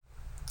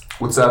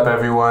What's up,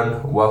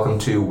 everyone? Welcome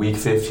to Week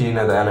 15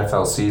 of the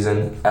NFL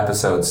season,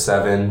 Episode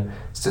 7.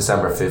 It's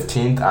December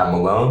 15th. I'm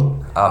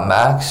Malone. I'm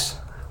Max.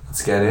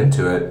 Let's get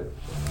into it.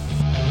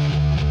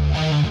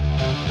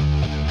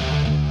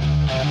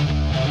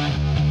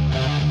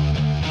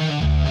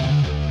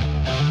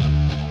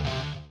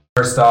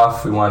 First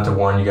off, we wanted to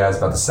warn you guys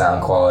about the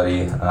sound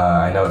quality.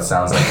 I know it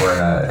sounds like we're in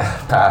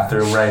a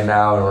bathroom right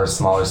now and we're in a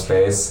smaller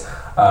space.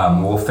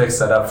 We'll fix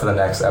that up for the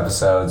next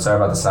episode. Sorry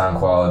about the sound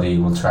quality.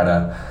 We'll try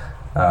to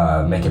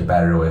make it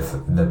better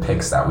with the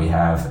picks that we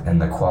have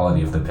and the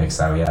quality of the picks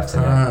that we have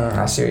today.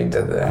 I see what you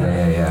did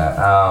there. Yeah.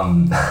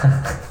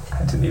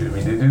 I didn't even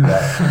mean to do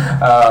that.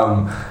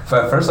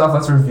 But first off,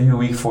 let's review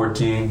Week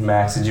 14.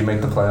 Max, did you make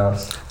the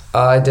playoffs?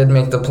 I did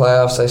make the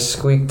playoffs. I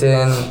squeaked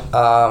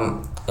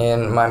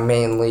in my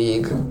main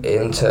league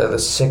into the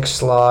 6th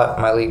slot.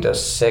 My league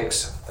does 6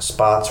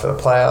 spots for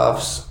the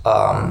playoffs.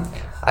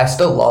 I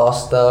still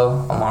lost,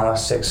 though. I'm on a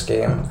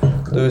 6-game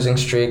losing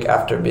streak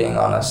after being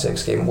on a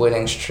 6-game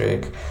winning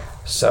streak.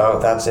 So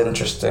that's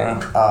interesting.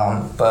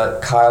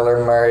 But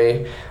Kyler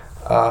Murray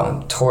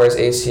tore his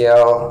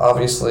ACL.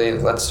 Obviously,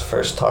 let's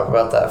first talk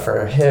about that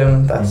for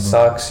him. That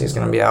sucks. He's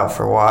going to be out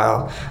for a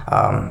while.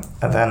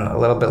 And then a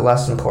little bit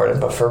less important,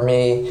 but for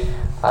me,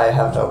 I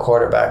have no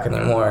quarterback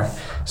anymore.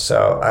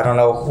 So I don't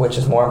know which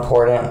is more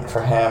important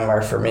for him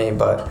or for me,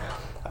 but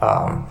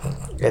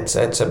it's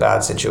a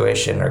bad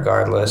situation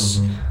regardless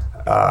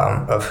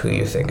of who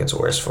you think it's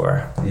worse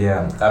for.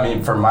 Yeah, I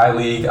mean, for my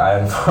league, I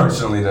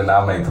unfortunately did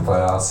not make the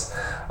playoffs.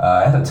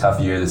 I had a tough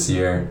year this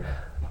year.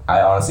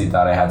 I honestly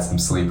thought I had some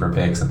sleeper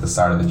picks at the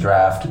start of the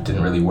draft. It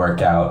didn't really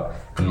work out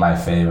in my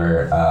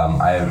favor.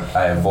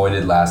 I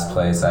avoided last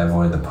place. I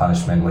avoided the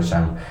punishment, which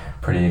I'm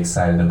pretty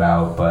excited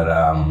about, but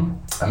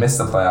I missed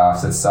the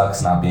playoffs. It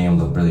sucks not being able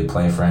to really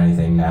play for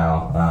anything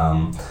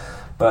now.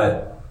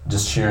 But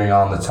just cheering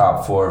on the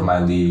top 4 of my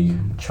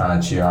league, trying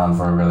to cheer on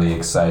for a really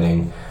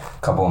exciting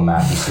couple of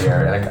matches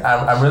here. And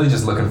I'm really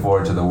just looking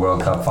forward to the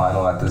World Cup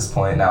final at this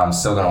point. Now, I'm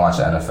still going to watch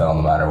the NFL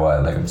no matter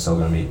what. I'm still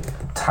going to be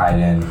tied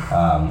in.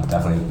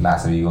 Definitely a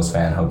massive Eagles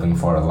fan, hoping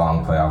for a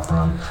long playoff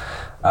run.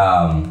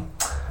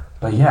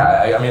 But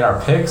yeah, I mean,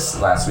 our picks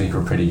last week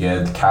were pretty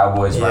good. The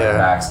Cowboys running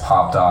backs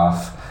popped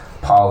off.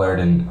 Pollard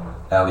and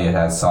Elliott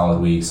had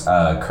solid weeks.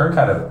 Kirk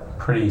had a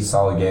pretty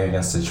solid game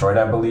against Detroit,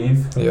 I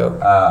believe. Yep.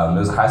 It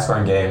was a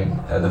high-scoring game.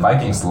 The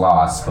Vikings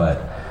lost, but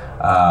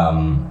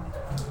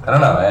I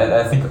don't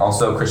know. I think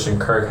also Christian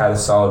Kirk had a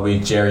solid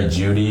week. Jerry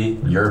Jeudy,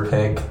 your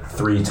pick,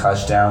 3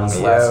 touchdowns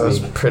last week. Yeah, it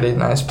was a pretty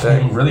nice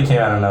pick. Really came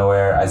out of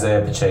nowhere.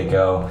 Isaiah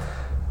Pacheco,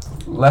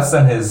 less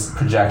than his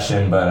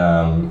projection,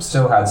 but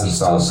still had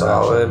some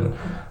solid.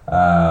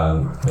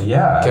 But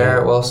yeah.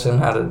 Garrett Wilson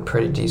had a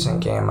pretty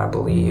decent game, I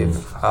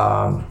believe.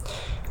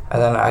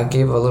 And then I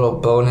gave a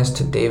little bonus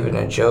to David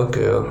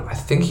Njoku. I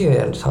think he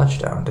had a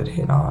touchdown, did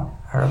he not?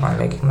 Or am I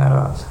making that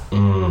up?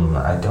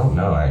 I don't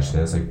know, actually.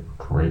 That's a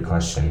great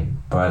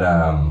question. But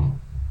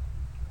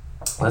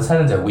let's head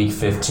into Week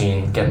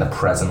 15, get in the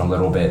present a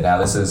little bit. Now,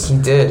 this is... He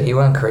did. He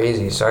went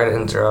crazy. Sorry to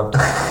interrupt.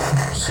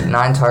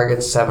 9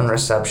 targets, 7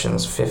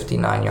 receptions,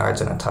 59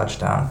 yards, and a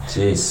touchdown.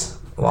 Jeez.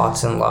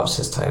 Watson loves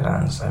his tight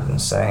ends. I've been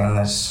saying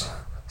this.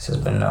 This has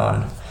been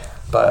known.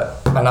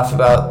 But enough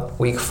about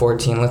Week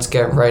 14. Let's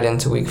get right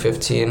into Week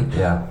 15.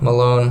 Yeah.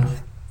 Malone,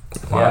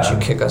 why don't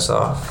you kick us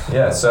off?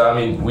 Yeah, so, I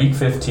mean, Week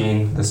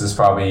 15, this is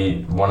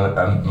probably one of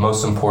the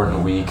most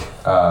important week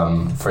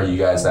for you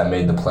guys that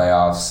made the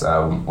playoffs,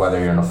 whether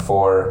you're in a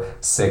 4,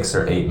 6,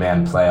 or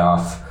 8-man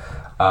playoff.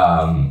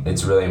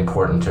 It's really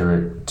important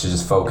to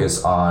just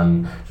focus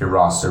on your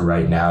roster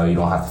right now. You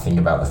don't have to think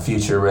about the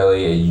future,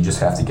 really. You just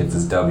have to get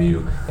this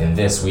W in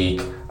this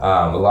week.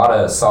 A lot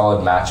of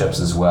solid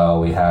matchups as well.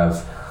 We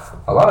have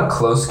a lot of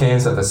close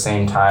games at the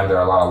same time. There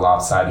are a lot of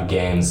lopsided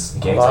games.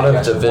 A lot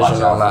of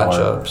divisional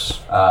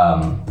matchups.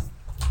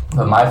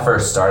 But my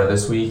first start of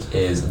this week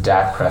is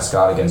Dak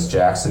Prescott against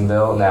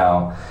Jacksonville.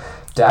 Now,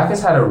 Dak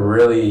has had a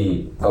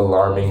really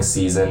alarming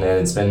season, and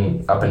it's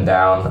been up and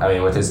down. I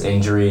mean, with his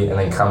injury and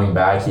then coming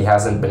back, he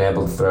hasn't been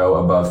able to throw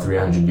above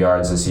 300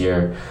 yards this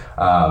year.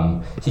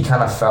 He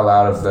kind of fell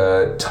out of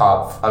the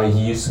top. I mean,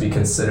 he used to be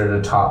considered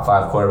a top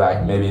 5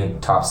 quarterback, maybe in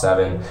top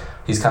 7.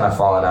 He's kind of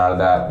fallen out of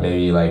that,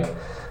 maybe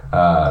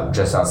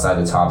just outside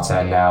the top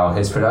 10 now.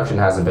 His production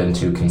hasn't been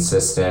too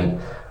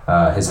consistent.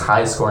 His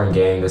high-scoring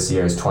game this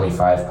year is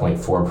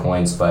 25.4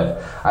 points,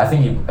 but I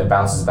think he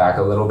bounces back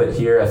a little bit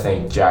here. I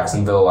think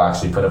Jacksonville will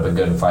actually put up a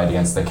good fight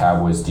against the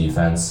Cowboys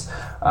defense.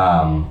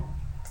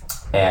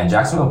 And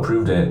Jacksonville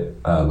proved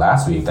it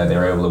last week that they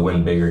were able to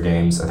win bigger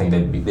games. I think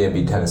they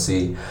beat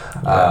Tennessee.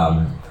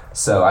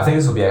 So I think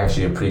this will be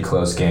actually a pretty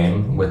close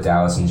game with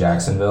Dallas and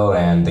Jacksonville,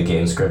 and the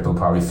game script will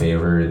probably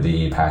favor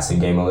the passing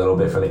game a little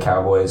bit for the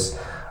Cowboys.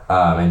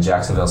 And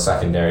Jacksonville's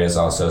secondary has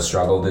also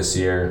struggled this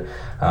year.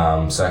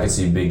 So I could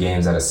see big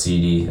games out of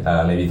CD,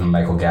 maybe even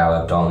Michael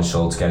Gallup, Dalton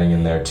Schultz getting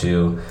in there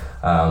too.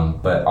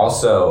 But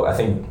also, I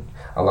think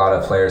a lot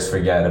of players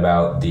forget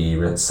about the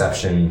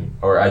reception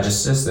or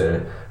just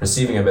the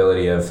receiving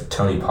ability of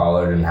Tony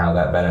Pollard and how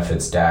that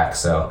benefits Dak.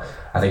 So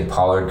I think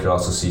Pollard could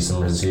also see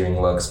some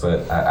receiving looks,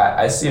 but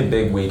I see a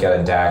big week out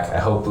of Dak.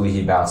 Hopefully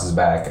he bounces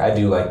back. I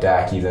do like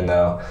Dak even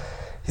though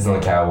he's on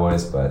the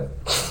Cowboys, but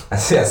I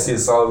see a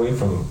solid week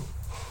from him.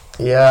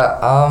 Yeah,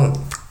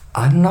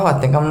 I don't know. I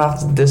think I'm going to have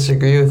to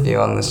disagree with you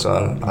on this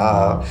one.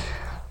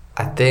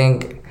 I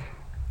think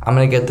I'm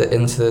going to get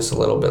into this a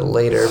little bit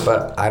later,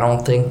 but I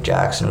don't think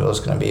Jacksonville's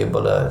going to be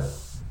able to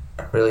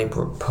really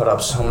put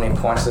up so many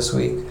points this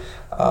week.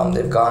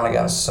 They've gone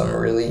against some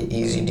really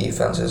easy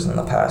defenses in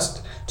the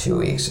past 2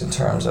 weeks in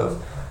terms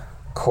of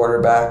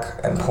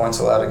quarterback and points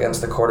allowed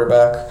against the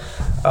quarterback.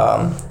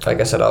 Like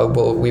I said,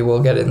 we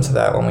will get into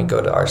that when we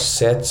go to our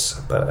sits,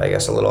 but I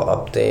guess a little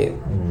update.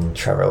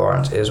 Trevor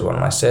Lawrence is one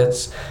of my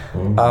sits.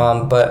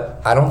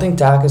 But I don't think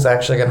Dak is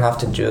actually going to have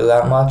to do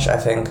that much. I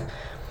think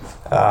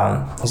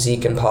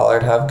Zeke and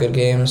Pollard have good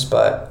games,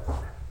 but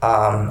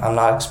I'm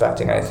not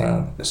expecting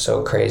anything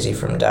so crazy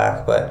from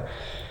Dak. But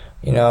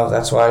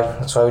that's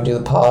why we do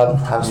the pod,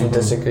 have some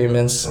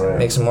disagreements, right.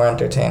 Makes it more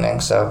entertaining.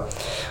 So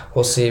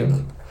we'll see.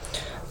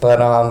 But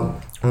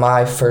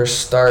my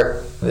first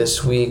start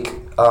this week,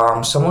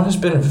 someone who's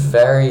been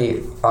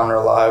very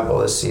unreliable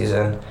this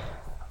season.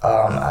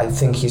 I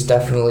think he's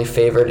definitely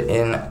favored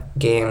in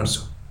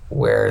games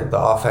where the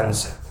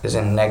offense is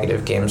in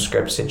negative game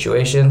script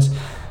situations.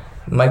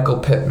 Michael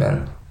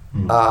Pittman.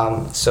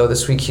 So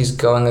this week he's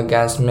going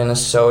against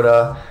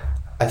Minnesota.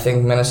 I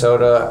think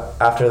Minnesota,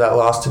 after that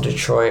loss to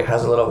Detroit,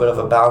 has a little bit of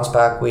a bounce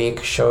back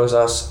week, shows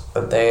us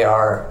that they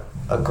are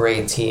a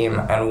great team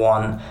and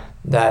one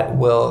that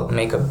will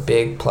make a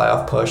big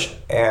playoff push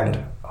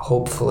and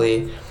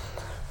hopefully,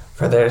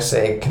 for their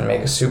sake, can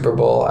make a Super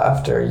Bowl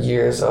after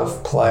years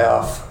of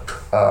playoff.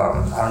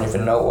 I don't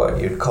even know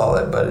what you'd call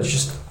it, but it's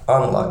just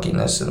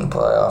unluckiness in the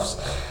playoffs.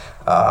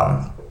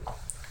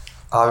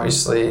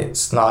 Obviously,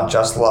 it's not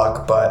just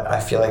luck, but I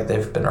feel like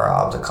they've been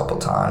robbed a couple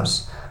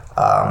times.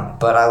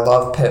 But I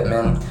love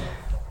Pittman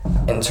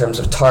in terms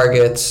of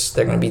targets.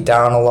 They're going to be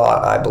down a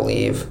lot, I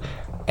believe.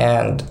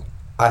 And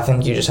I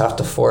think you just have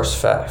to force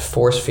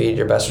feed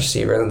your best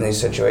receiver in these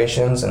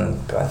situations, and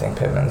I think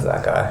Pittman's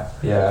that guy.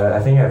 Yeah,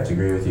 I think I have to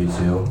agree with you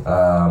too.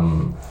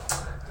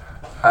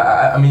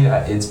 I mean,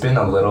 it's been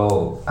a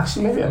little...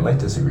 Actually, maybe I might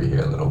disagree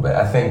here a little bit.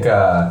 I think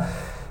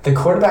the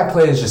quarterback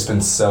play has just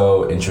been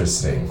so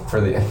interesting for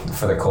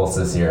the Colts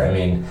this year. I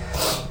mean,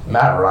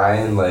 Matt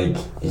Ryan,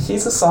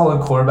 he's a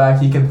solid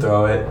quarterback. He can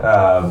throw it,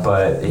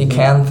 but he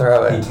can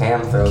throw it. He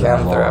can throw it.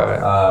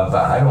 But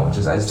I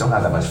just don't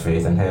have that much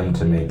faith in him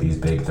to make these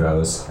big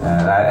throws.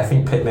 And I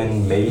think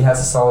Pittman maybe has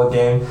a solid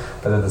game,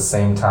 but at the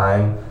same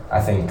time, I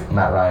think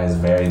Matt Ryan is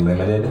very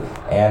limited.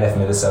 And if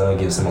Minnesota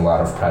gives him a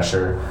lot of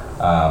pressure,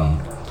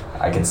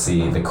 I could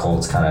see the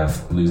Colts kind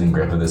of losing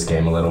grip of this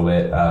game a little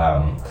bit.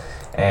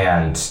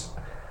 And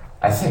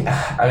I think,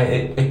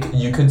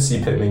 you could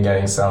see Pittman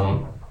getting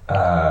some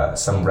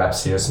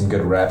reps here, some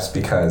good reps,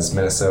 because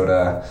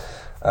Minnesota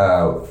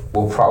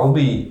will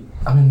probably,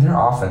 their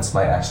offense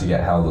might actually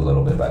get held a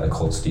little bit by the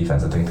Colts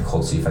defense. I think the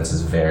Colts defense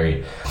is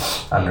very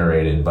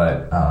underrated,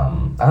 but I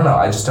don't know.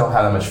 I just don't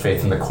have that much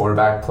faith in the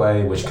quarterback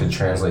play, which could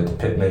translate to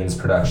Pittman's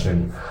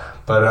production.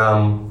 But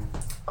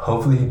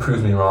hopefully he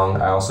proves me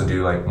wrong. I also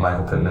do like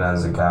Michael Pittman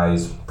as a guy.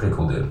 He's a pretty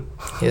cool dude.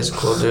 He is a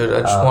cool dude.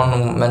 I just want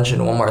to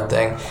mention one more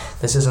thing.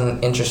 This is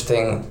an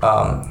interesting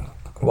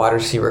wide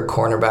receiver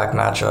cornerback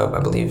matchup. I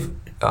believe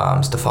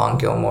Stephon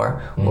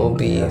Gilmore will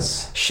be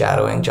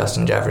shadowing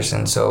Justin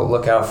Jefferson. So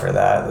look out for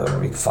that. It'll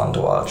be fun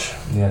to watch.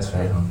 Yeah, it's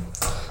very fun.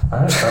 All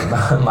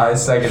right. My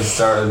second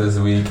starter this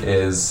week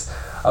is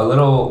a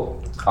little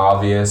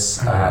obvious,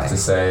 I have to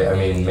say. I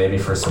mean, maybe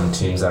for some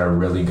teams that are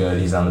really good,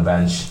 he's on the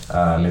bench,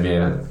 maybe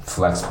a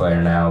flex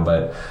player now,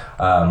 but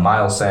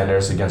Miles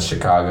Sanders against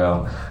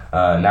Chicago.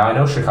 Now, I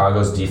know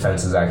Chicago's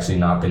defense has actually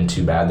not been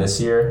too bad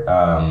this year.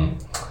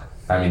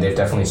 They've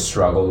definitely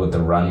struggled with the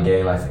run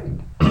game. I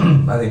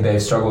think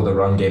they've struggled with the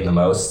run game the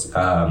most,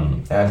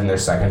 and I think their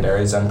secondary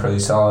has done pretty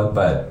solid,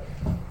 but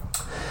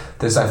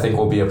this, I think,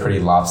 will be a pretty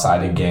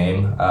lopsided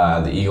game.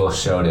 The Eagles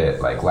showed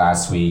it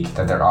last week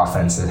that their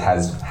offense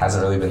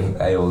hasn't really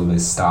been able to be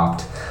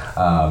stopped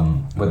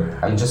with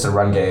just a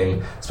run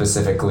game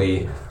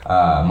specifically.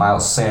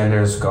 Miles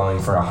Sanders going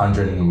for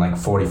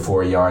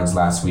 144 yards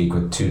last week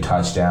with 2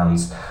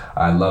 touchdowns.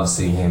 I love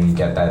seeing him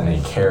get that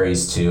many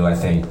carries too. I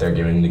think they're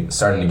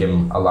starting to give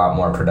him a lot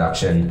more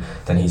production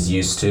than he's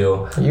used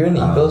to. Are you an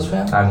Eagles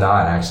fan? I'm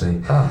not,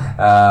 actually.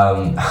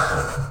 Oh.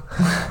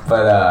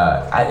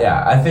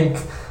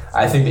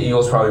 I think the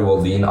Eagles probably will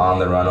lean on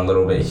the run a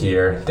little bit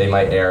here. They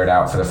might air it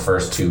out for the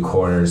first 2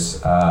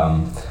 quarters.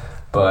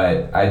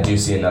 But I do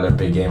see another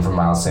big game from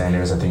Miles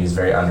Sanders. I think he's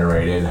very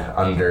underrated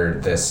under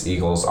this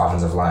Eagles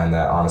offensive line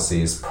that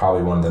honestly is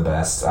probably one of the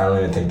best. I don't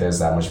even think there's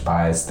that much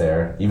bias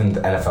there. Even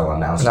the NFL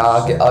announcers. No,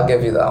 I'll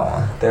give you that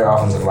one. Their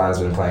offensive line has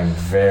been playing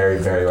very,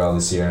 very well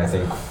this year, and I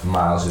think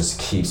Miles just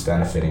keeps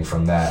benefiting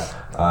from that.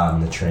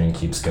 The train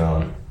keeps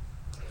going.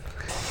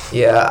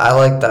 Yeah, I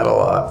like that a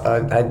lot.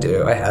 I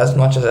do. As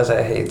much as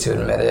I hate to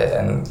admit it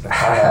and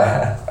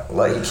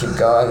let you keep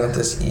going with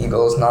this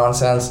Eagles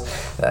nonsense,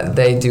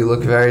 they do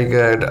look very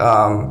good.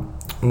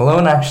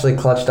 Malone actually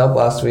clutched up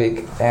last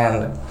week,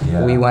 and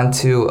we went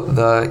to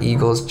the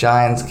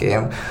Eagles-Giants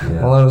game.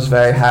 Yeah. Malone was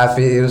very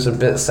happy. It was a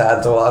bit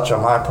sad to watch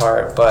on my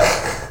part, but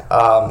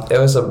it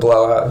was a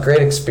blowout.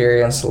 Great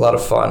experience, a lot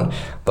of fun,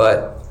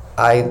 but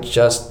I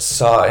just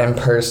saw in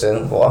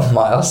person what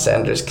Miles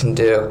Sanders can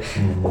do.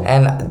 Mm-hmm.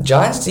 And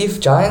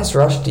Giants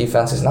rush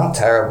defense is not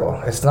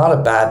terrible. It's not a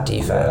bad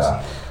defense.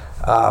 Yeah.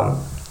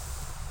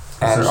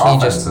 And he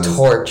just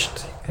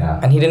torched.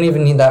 Yeah. And he didn't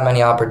even need that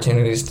many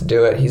opportunities to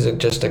do it. He's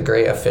just a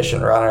great,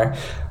 efficient runner.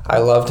 I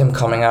loved him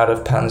coming out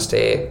of Penn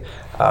State.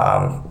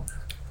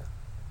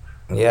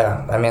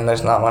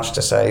 There's not much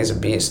to say. He's a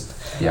beast.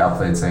 Yeah, I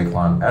played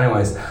Saquon.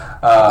 Anyways,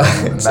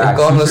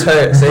 Saquon was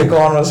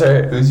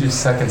hurt. Who's your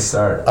second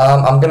start?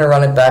 I'm going to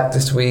run it back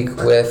this week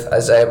with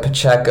Isaiah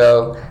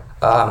Pacheco.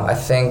 I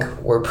think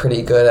we're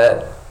pretty good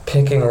at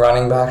picking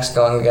running backs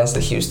going against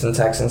the Houston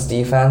Texans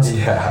defense.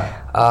 Yeah.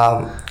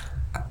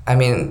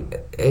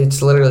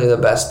 It's literally the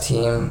best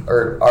team,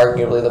 or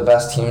arguably the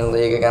best team in the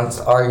league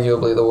against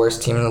arguably the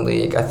worst team in the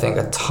league. I think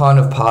a ton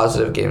of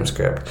positive game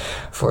script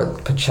for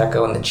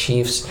Pacheco and the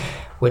Chiefs,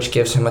 which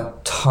gives him a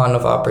ton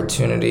of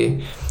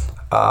opportunity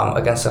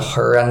against a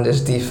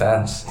horrendous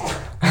defense.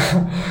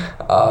 And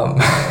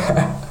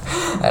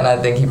I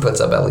think he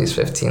puts up at least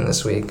 15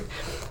 this week.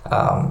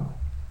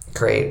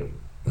 Great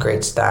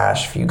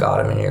stash if you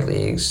got him in your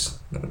leagues.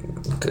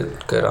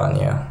 Good on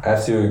you. I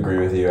have to agree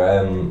with you.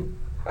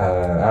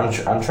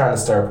 I'm trying to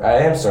start. I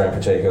am starting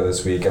Pacheco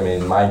this week. I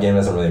mean, my game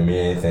doesn't really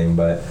mean anything,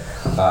 but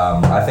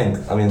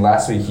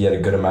last week he had a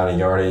good amount of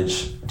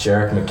yardage.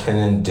 Jerick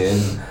McKinnon did.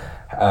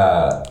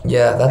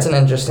 That's an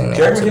interesting name.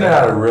 Jerick McKinnon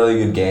had a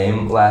really good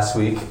game last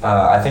week.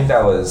 I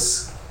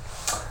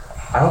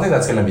don't think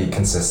that's going to be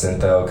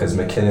consistent, though, because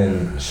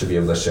McKinnon should be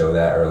able to show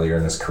that earlier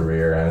in his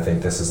career, and I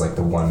think this is,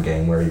 the one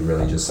game where he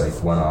really just,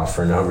 went off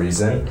for no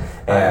reason.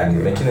 And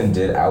McKinnon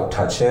did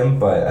out-touch him,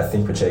 but I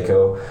think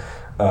Pacheco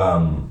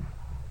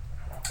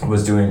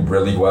was doing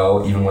really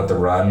well, even with the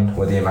run,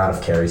 with the amount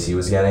of carries he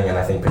was getting, and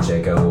I think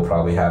Pacheco will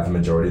probably have the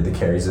majority of the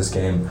carries this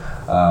game.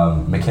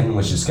 McKinnon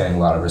was just getting a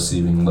lot of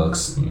receiving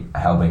looks,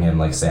 helping him,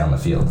 stay on the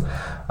field.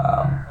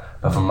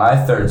 But for my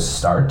third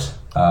start,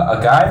 a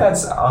guy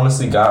that's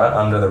honestly got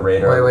under the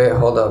radar. Wait,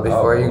 hold up.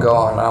 Before you go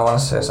on, I want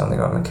to say something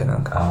about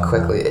McKinnon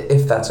quickly,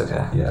 if that's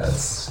okay. Yeah,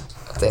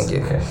 Thank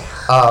you. Okay.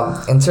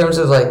 In terms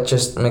of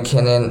just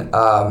McKinnon,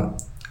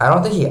 I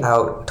don't think he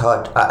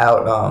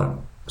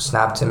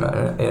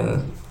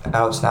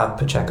out-snapped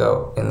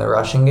Pacheco in the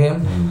rushing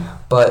game. Mm-hmm.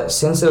 But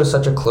since it was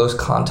such a close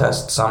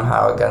contest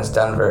somehow against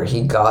Denver,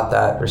 he got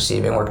that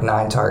receiving work,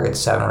 9 targets,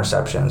 7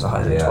 receptions,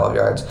 112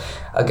 yards.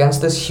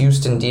 Against this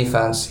Houston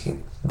defense,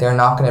 they're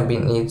not going to be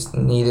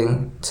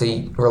needing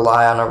to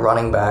rely on a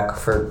running back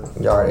for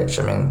yardage.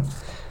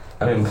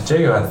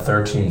 Pacheco had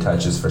 13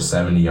 touches for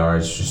 70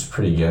 yards, which is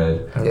pretty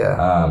good.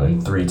 Yeah.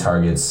 And 3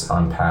 targets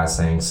on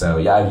passing. So,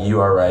 yeah, you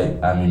are right.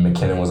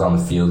 McKinnon was on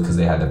the field because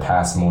they had to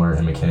pass more,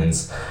 and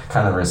McKinnon's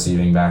kind of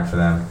receiving back for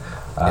them.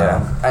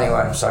 Anyway,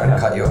 I'm sorry to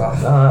cut you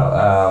off.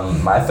 No.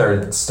 My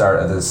third start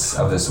of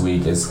this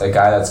week is a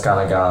guy that's kind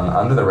of gone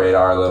under the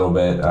radar a little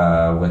bit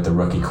with the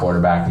rookie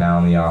quarterback now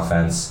in the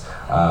offense.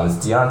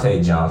 It's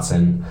Deontay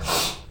Johnson.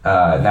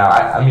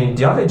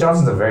 Deontay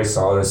Johnson's a very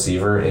solid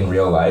receiver in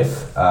real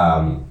life,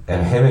 and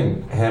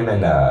him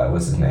and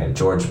what's his name,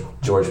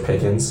 George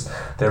Pickens,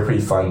 they're a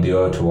pretty fun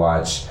duo to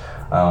watch,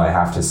 I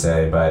have to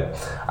say. But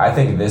I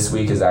think this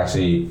week is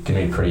actually going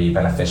to be pretty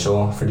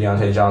beneficial for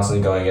Deontay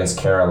Johnson going against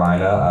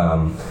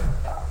Carolina.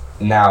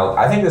 Now,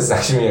 I think this is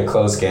actually going to be a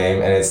close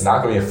game, and it's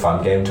not going to be a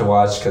fun game to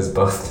watch because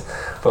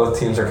both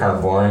teams are kind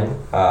of boring,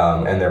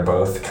 and they're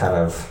both kind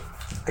of,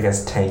 I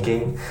guess,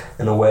 tanking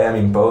in a way.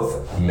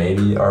 Both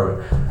maybe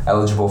are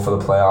eligible for the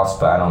playoffs,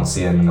 but I don't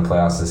see them in the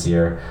playoffs this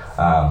year.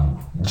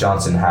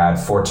 Johnson had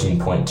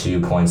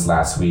 14.2 points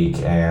last week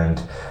and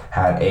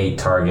had 8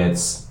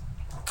 targets.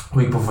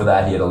 Week before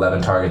that, he had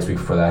 11 targets. Week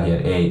before that, he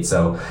had 8.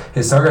 So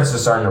his targets are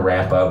starting to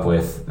ramp up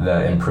with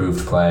the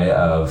improved play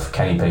of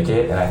Kenny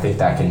Pickett, and I think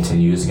that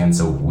continues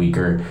against a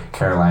weaker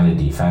Carolina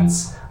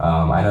defense.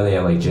 I know they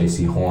have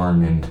J.C.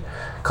 Horn and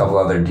a couple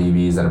other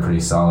DBs that are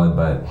pretty solid,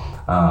 but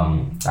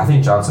I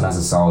think Johnson has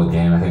a solid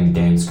game. I think the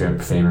game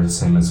script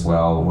favors him as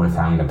well with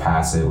having to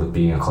pass it, with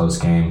being a close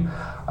game.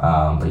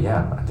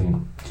 I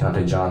think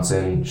Deontay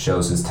Johnson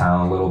shows his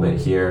talent a little bit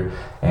here,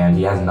 and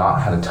he has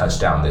not had a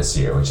touchdown this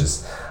year, which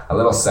is a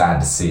little sad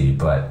to see,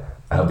 but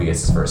I hope he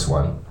gets his first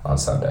one on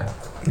Sunday.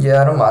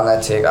 Yeah, I don't mind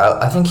that take.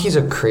 I think he's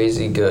a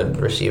crazy good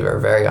receiver,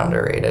 very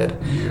underrated.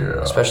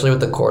 Yeah. Especially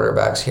with the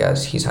quarterbacks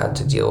he's had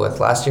to deal with.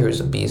 Last year he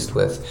was a beast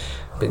with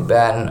Big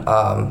Ben.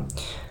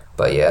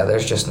 But yeah,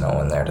 there's just no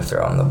one there to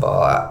throw him the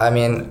ball.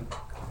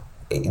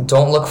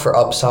 Don't look for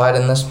upside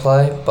in this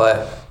play,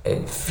 but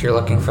if you're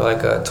looking for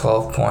a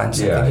 12 points,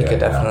 I think he could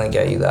definitely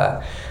get you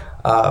that.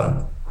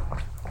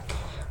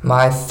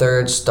 My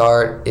third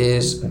start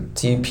is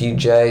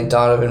DPJ,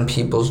 Donovan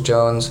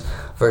Peoples-Jones,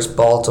 versus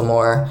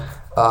Baltimore.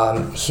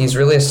 He's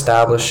really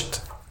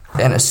establishing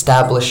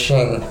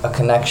a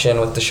connection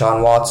with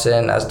Deshaun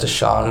Watson as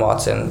Deshaun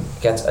Watson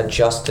gets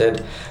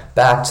adjusted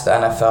back to the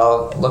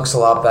NFL. Looks a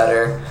lot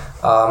better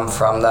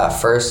from that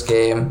first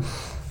game.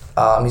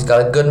 He's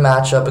got a good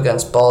matchup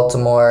against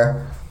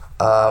Baltimore.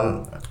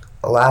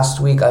 Last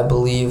week, I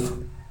believe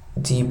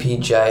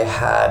DPJ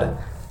had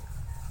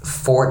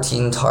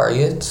 14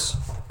 targets,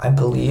 I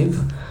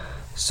believe.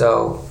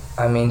 So,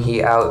 I mean,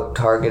 he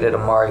out-targeted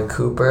Amari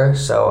Cooper.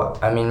 So,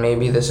 I mean,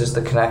 maybe this is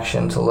the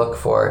connection to look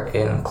for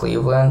in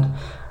Cleveland.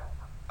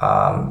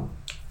 And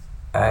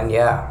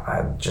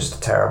yeah, just a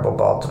terrible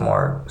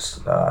Baltimore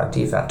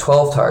defense.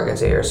 12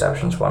 targets, 8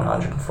 receptions,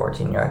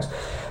 114 yards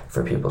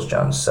for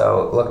Peoples-Jones.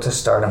 So look to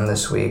start him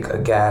this week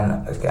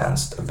again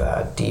against a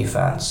bad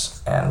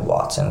defense and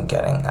Watson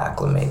getting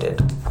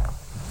acclimated.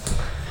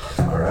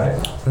 All right.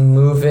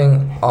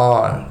 Moving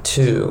on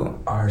to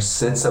our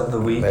sits of the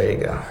week. There you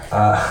go.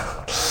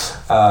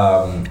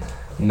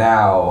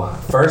 Now,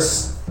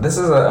 first, this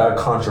is a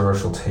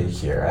controversial take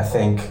here. I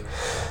think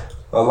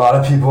a lot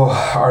of people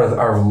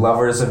are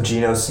lovers of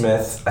Geno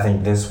Smith. I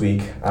think this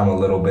week I'm a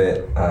little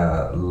bit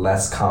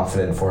less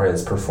confident for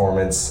his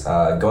performance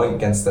going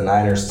against the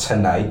Niners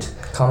tonight.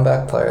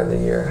 Comeback player of the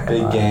year.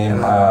 Big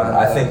game.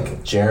 I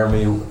think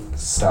Jeremy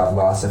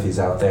Stavlos, if he's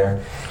out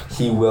there,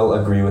 he will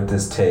agree with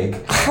this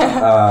take.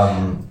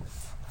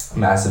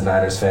 Massive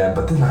Niners fan,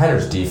 but the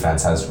Niners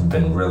defense has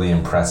been really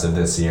impressive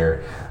this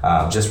year.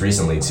 Just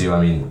recently too. I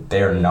mean,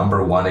 they are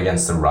number 1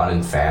 against the run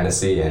in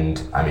fantasy,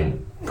 and I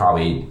mean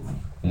probably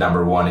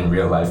number 1 in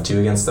real life too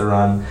against the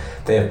run.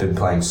 They have been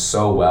playing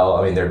so well.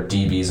 I mean, their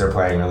DBs are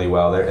playing really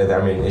well.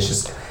 I mean,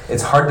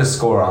 it's hard to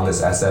score on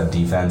this SF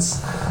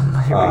defense.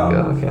 Here we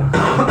go. Okay.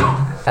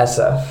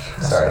 SF.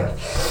 Sorry.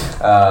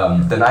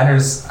 The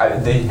Niners,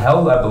 they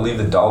held, I believe,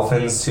 the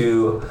Dolphins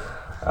to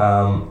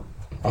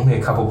only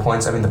a couple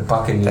points. I mean, the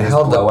Buccaneers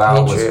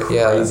blowout was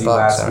crazy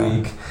last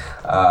week.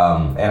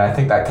 And I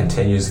think that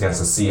continues against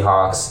the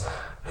Seahawks,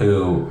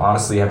 who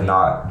honestly have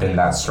not been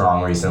that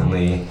strong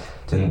recently.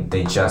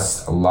 They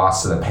just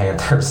lost to the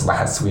Panthers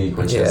last week,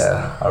 which is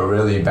a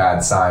really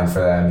bad sign for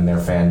them and their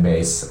fan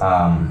base.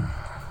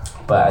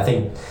 But I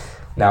think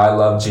now I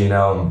love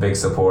Geno. I'm a big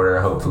supporter.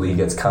 Hopefully he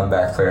gets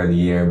comeback player of the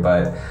year.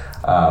 But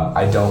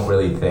I don't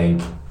really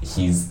think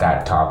he's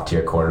that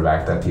top-tier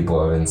quarterback that people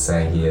have been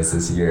saying he is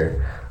this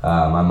year.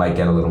 I might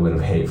get a little bit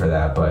of hate for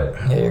that, but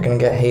yeah, you're gonna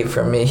get hate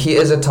from me. He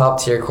is a top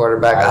tier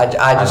quarterback.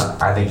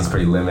 I think he's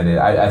pretty limited.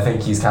 I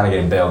think he's kind of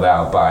getting bailed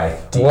out by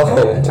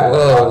defense.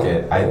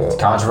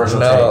 Controversial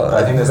take, but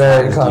I think this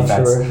Niners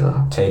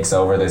defense takes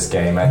over this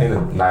game. I think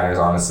the Niners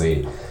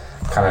honestly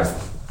kind of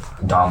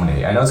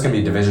dominate. I know it's gonna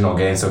be a divisional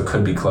game, so it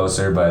could be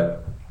closer,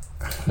 but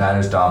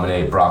Niners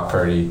dominate. Brock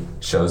Purdy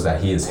shows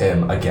that he is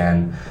him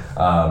again,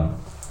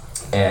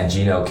 and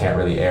Geno can't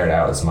really air it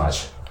out as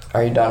much.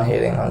 Are you done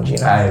hating on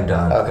Geno? I am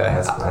done. Okay.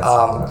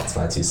 That's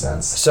my 2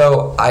 cents.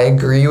 So I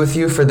agree with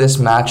you for this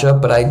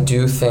matchup, but I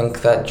do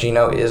think that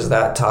Geno is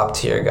that top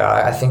tier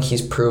guy. I think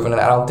he's proven it.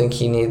 I don't think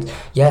he needs.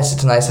 Yes,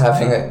 it's nice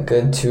having a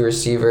good 2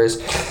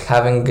 receivers,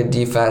 having good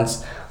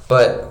defense,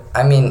 but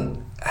I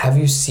mean, have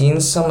you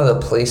seen some of the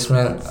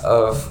placement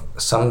of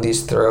some of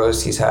these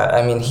throws he's had?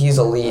 I mean, he's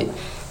elite.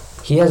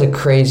 He has a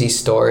crazy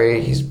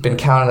story. He's been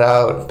counted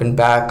out, been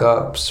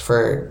backups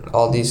for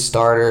all these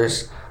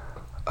starters.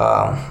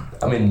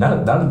 I mean,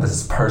 none of this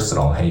is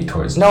personal hate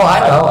towards him. No, I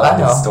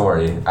know. His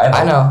story.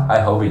 I know. I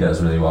hope he does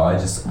really well. I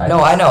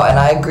know, and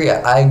I agree.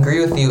 I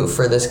agree with you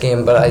for this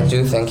game, but I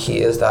do think he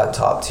is that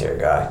top tier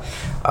guy.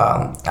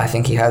 I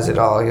think he has it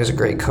all. He has a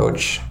great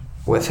coach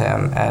with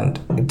him, and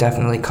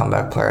definitely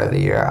comeback player of the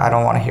year. I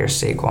don't want to hear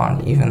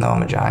Saquon, even though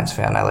I'm a Giants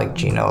fan. I like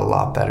Geno a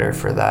lot better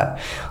for that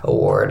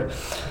award.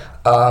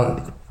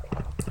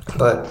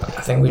 But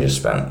I think we just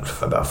spent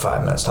about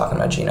 5 minutes talking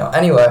about Geno.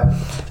 Anyway,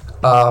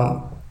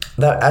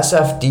 that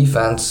SF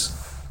defense,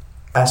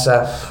 the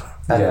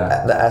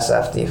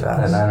SF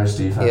defense. The Niners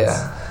defense.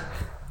 Yeah.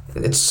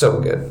 It's so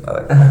good.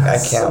 I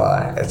can't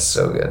lie. It's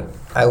so good.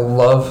 I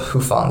love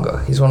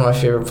Hufanga. He's one of my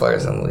favorite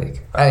players in the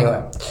league.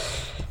 Anyway,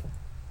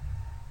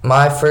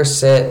 my first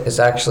sit is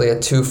actually a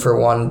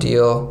 2-for-1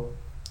 deal.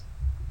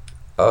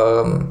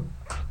 I'm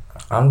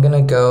going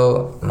to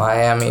go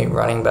Miami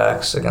running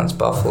backs against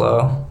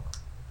Buffalo.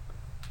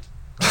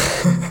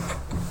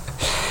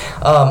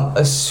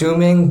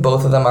 Assuming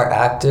both of them are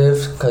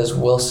active, because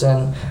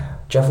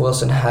Jeff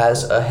Wilson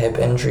has a hip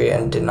injury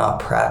and did not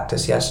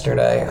practice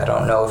yesterday. I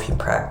don't know if he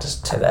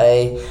practiced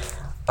today.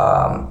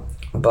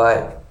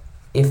 But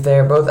if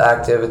they're both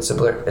active, it's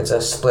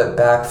a split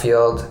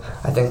backfield.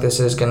 I think this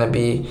is going to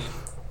be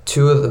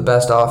 2 of the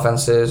best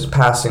offenses,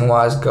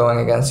 passing-wise, going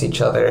against each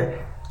other.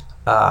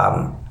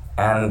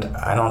 And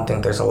I don't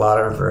think there's a lot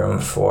of room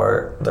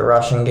for the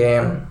rushing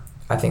game.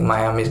 I think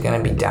Miami's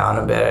going to be down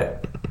a bit.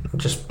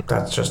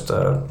 That's just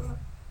a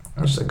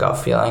gut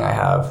feeling I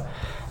have.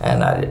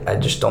 And I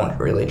just don't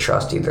really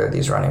trust either of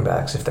these running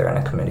backs if they're in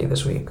a committee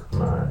this week. All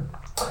right.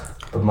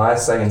 But my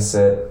second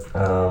sit,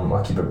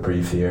 I'll keep it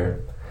brief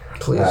here.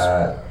 Please.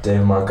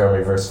 David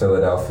Montgomery versus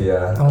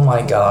Philadelphia. Oh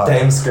my God.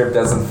 Same script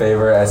doesn't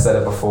favor. I said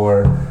it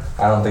before.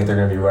 I don't think they're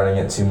going to be running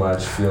it too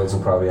much. Fields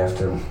will probably have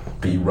to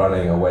be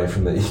running away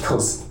from the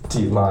Eagles'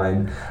 D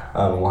line.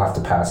 We'll have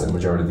to pass it the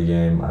majority of the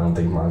game. I don't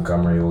think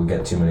Montgomery will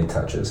get too many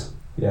touches.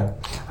 Yeah.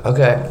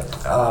 Okay.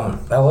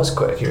 That was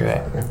quick. You're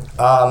right.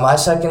 My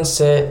second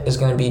sit is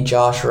going to be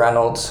Josh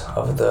Reynolds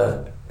of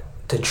the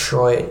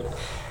Detroit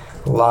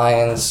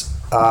Lions.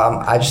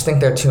 I just think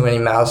there are too many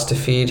mouths to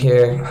feed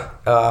here.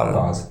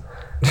 Pause.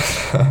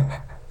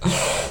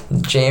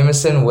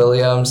 Jameson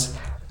Williams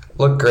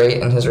looked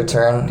great in his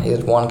return. He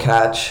had one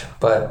catch,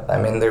 but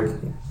I mean they're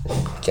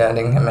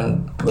getting him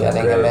in. They're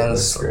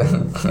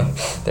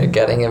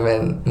getting him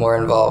in more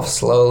involved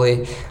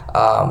slowly.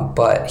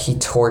 But he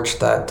torched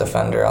that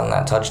defender on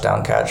that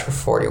touchdown catch for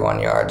 41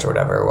 yards or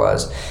whatever it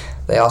was.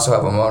 They also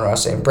have Amon-Ra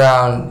St.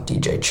 Brown,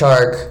 DJ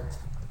Chark,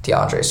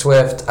 DeAndre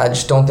Swift. I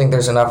just don't think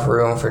there's enough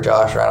room for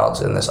Josh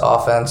Reynolds in this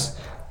offense.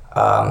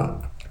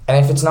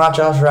 And if it's not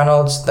Josh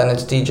Reynolds, then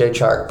it's DJ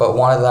Chark. But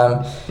one of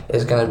them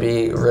is going to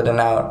be ridden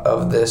out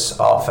of this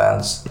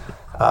offense.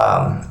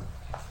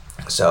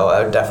 So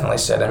I would definitely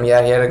sit him.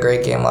 Yeah, he had a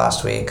great game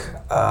last week.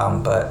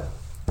 But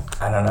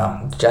I don't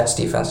know. Jets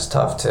defense is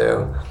tough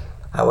too.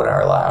 I wouldn't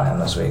rely on him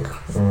this week.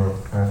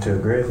 I have to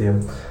agree with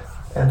you.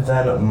 And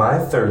then my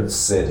third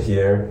sit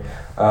here,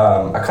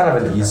 I kind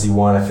of an easy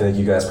one. I feel like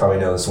you guys probably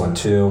know this one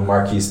too.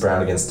 Marquise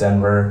Brown against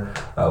Denver.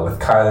 With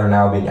Kyler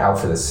now being out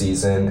for the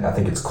season, I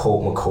think it's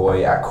Colt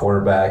McCoy at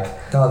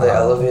quarterback. No, they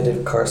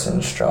elevated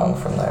Carson Strong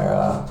from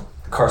their...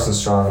 Carson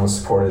Strong was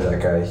supported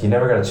that guy. He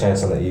never got a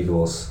chance on the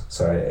Eagles.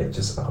 Sorry, I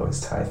just always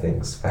tie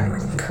things back.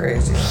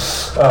 Crazy.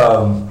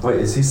 Wait,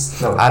 is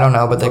he... No. I don't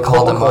know, but they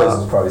called him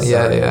up.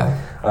 Yeah.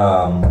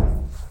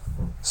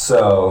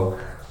 So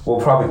we'll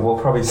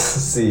probably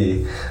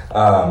see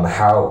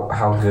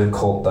how good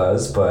Colt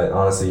does, but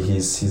honestly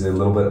he's a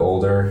little bit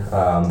older.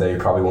 They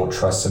probably won't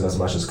trust him as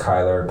much as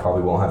Kyler.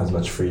 Probably won't have as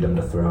much freedom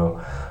to throw.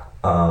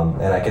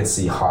 And I could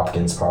see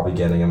Hopkins probably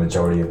getting a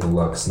majority of the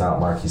looks, not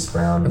Marquise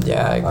Brown.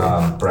 Yeah, I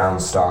agree.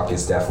 Brown's stock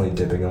is definitely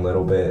dipping a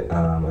little bit,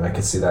 and I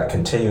could see that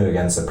continuing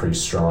against a pretty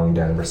strong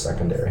Denver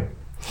secondary.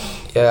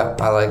 Yeah,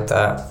 I like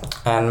that.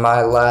 And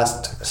my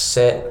last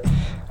sit,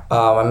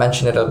 I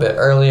mentioned it a bit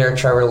earlier,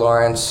 Trevor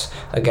Lawrence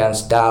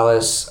against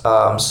Dallas.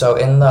 I'm just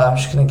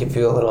going to give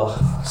you a little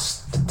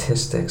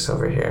statistics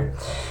over here.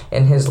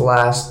 In his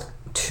last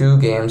 2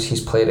 games,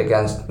 he's played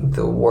against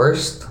the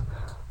worst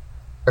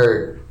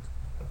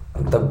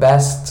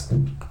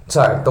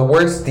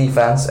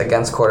defense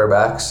against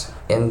quarterbacks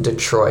in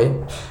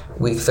Detroit,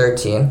 week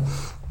 13,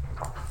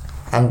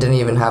 and didn't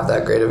even have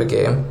that great of a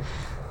game.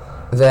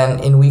 Then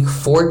in week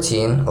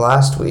 14,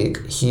 last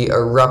week, he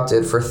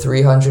erupted for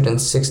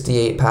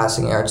 368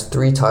 passing yards,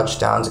 3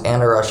 touchdowns,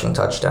 and a rushing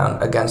touchdown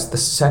against the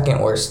second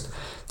worst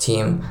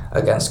team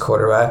against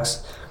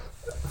quarterbacks,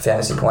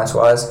 fantasy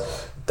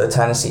points-wise, the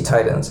Tennessee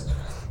Titans.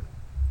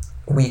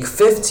 Week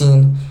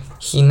 15,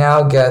 he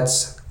now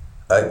gets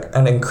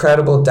an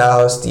incredible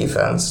Dallas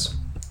defense.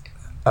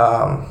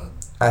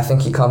 I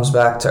think he comes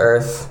back to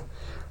earth.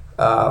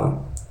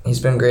 He's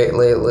been great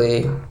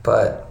lately,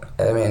 but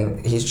I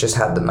mean, he's just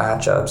had the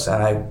matchups,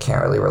 and I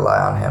can't really rely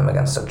on him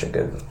against such a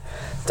good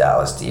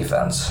Dallas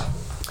defense.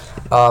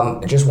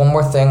 Just one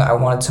more thing I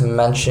wanted to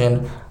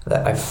mention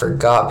that I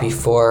forgot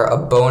before, a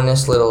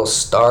bonus little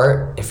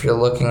start. If you're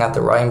looking at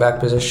the running back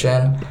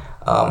position,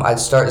 I'd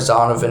start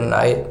Zonovan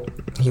Knight.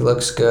 He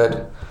looks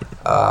good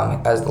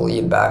as the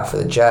lead back for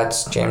the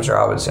Jets. James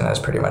Robinson has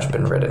pretty much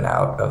been ridden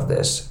out of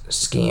this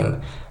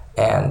scheme,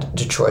 and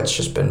Detroit's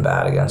just been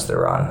bad against the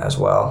run as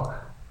well.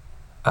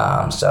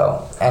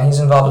 And he's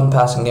involved in the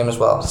passing game as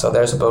well. So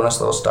there's a bonus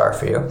little star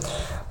for you.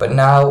 But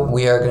now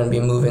we are going to be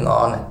moving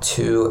on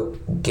to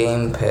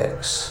game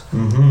picks.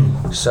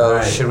 Mm-hmm. So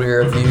right. Should we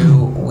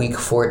review week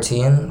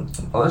 14?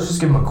 Well, let's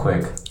just give him a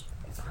quick.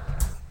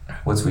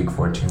 What's week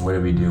 14? What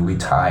did we do? We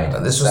tied.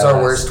 This was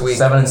our worst week.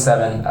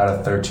 7-7 out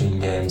of 13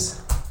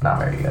 games. Not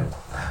very good.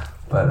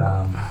 But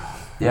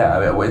yeah,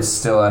 I mean, it's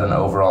still at an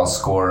overall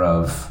score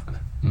of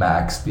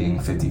Max being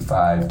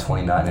 55,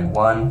 29, and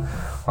 1.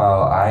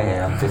 While I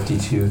am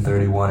 52,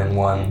 31, and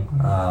 1.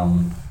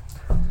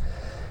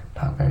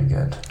 Not very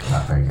good.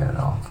 Not very good at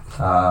all.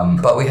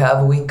 But we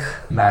have a week.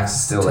 Max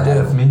is still ahead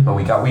of me, but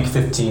we got week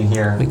 15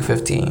 here. Week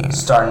 15.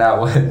 Starting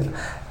out with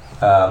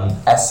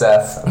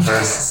SF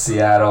versus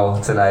Seattle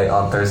tonight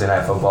on Thursday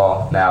Night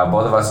Football. Now,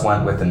 both of us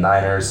went with the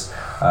Niners.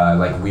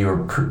 We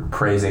were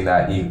praising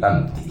that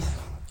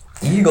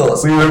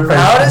Eagles.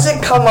 How does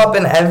it come up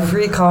in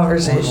every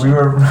conversation? We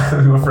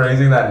were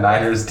praising that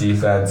Niners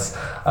defense,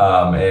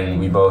 and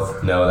we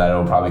both know that it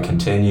will probably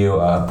continue.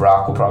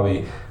 Brock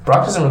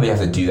doesn't really have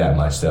to do that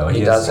much, though.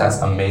 He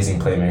has amazing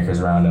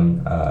playmakers around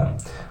him.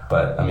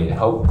 But, I mean,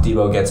 hope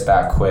Debo gets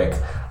back quick.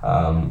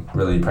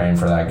 Really praying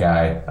for that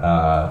guy.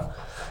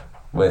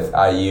 With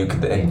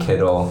Ayuk and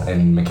Kittle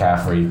and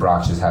McCaffrey,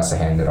 Brock just has to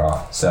hand it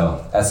off.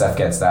 So, SF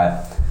gets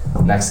that.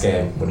 Next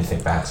game, what do you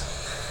think, Max?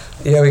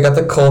 Yeah, we got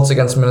the Colts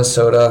against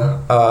Minnesota.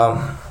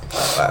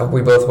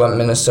 We both went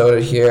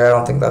Minnesota here. I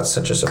don't think that's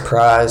such a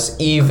surprise,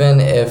 even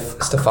if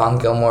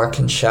Stephon Gilmore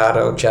can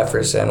shadow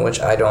Jefferson,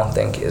 which I don't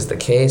think is the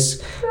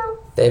case.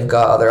 They've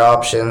got other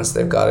options.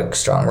 They've got a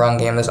strong run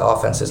game. This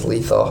offense is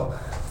lethal.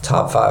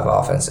 Top 5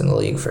 offense in the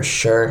league for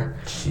sure.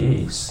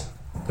 Jeez.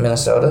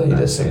 Minnesota? You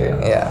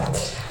disagree? Yeah.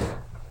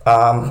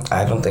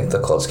 I don't think the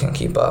Colts can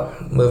keep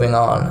up. Moving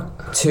on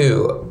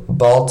to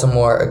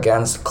Baltimore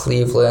against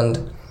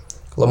Cleveland.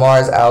 Lamar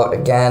is out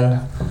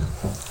again.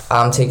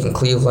 I'm taking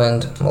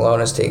Cleveland.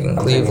 Malone is taking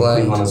Cleveland. Taking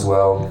Cleveland as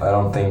well. I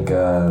don't think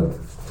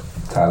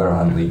Tyler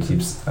Huntley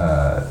keeps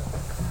that.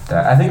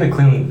 I think the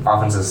Cleveland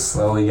offense is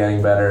slowly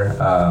getting better.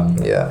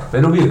 Yeah.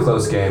 It'll be a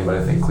close game, but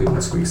I think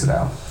Cleveland squeaks it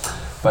out.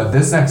 But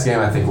this next game,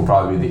 I think, will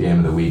probably be the game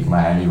of the week.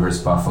 Miami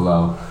versus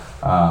Buffalo.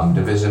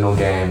 Divisional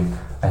game.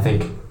 I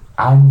think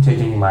I'm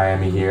taking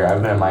Miami here.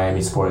 I've been a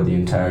Miami supporter the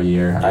entire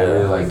year. Yeah. I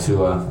really like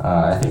Tua.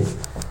 I think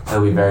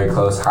it'll be very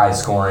close, high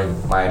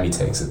scoring. Miami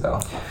takes it,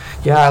 though.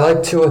 Yeah, I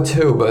like Tua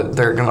too, but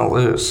they're going to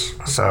lose.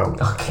 So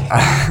okay.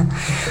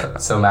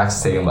 So Max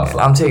is taking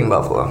Buffalo. I'm taking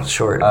Buffalo.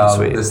 Short and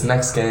sweet. This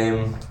next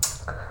game,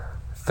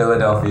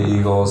 Philadelphia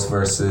Eagles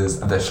versus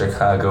the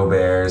Chicago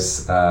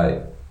Bears.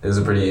 Is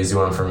a pretty easy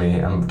one for me.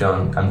 I'm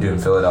doing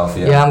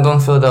Philadelphia. Yeah, I'm going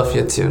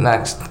Philadelphia too.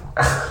 Next,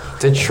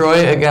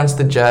 Detroit against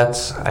the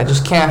Jets. I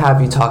just can't have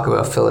you talk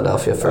about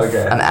Philadelphia for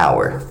an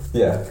hour.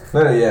 Yeah.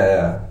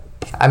 Yeah.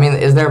 I mean,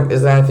 is there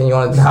anything you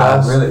want to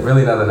discuss?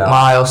 Really nothing else.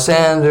 Miles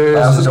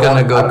Sanders is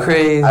gonna go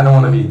crazy. I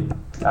don't want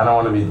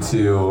to be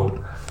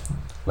too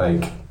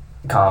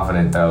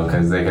confident though,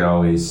 because they could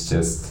always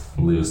just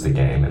lose the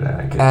game and then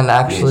I could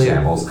actually, be in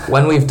shambles.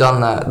 When we've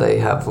done that, they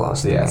have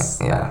lost. Yes.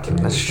 The game. Yeah,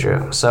 that's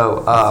true.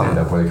 So stand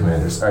up for the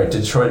Commanders. All right,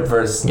 Detroit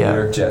versus New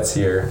York Jets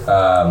here.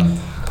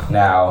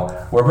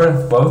 Now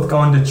we're both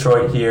going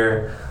Detroit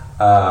here.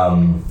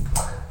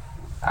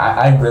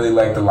 I really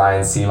like the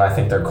Lions team. I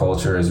think their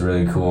culture is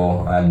really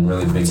cool. I'm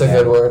really big. It's a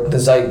good word. The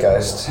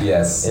zeitgeist.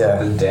 Yes.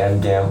 Yeah. The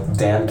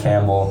Dan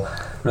Campbell.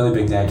 Really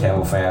big Dan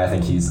Campbell fan. I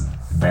think he's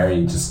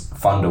very just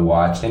fun to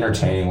watch.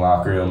 Entertaining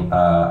locker room.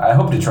 I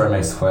hope Detroit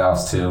makes the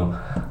playoffs too.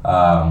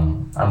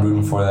 I'm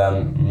rooting for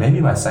them. Maybe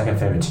my second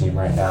favorite team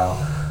right now.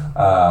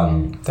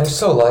 They're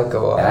so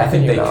likable. And I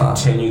think they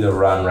continue the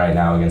run right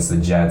now against the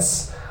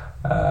Jets.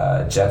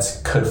 Jets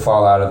could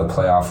fall out of the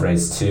playoff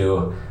race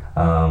too.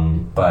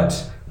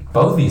 But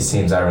both these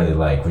teams I really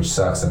like, which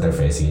sucks that they're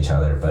facing each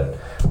other, but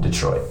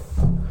Detroit.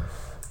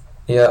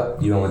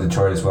 Yep. You went with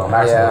Detroit as well.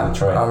 Max went with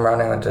Detroit. I'm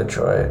running with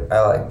Detroit.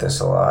 I like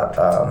this a lot.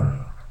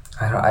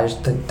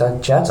 The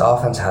Jets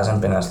offense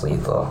hasn't been as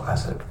lethal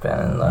as it's been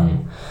in the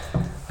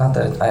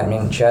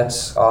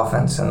Jets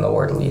offense and the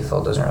word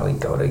lethal doesn't really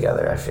go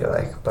together, I feel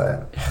like,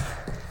 but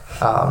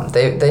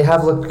they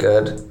have looked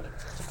good.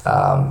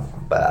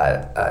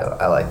 But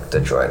I like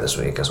Detroit this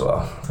week as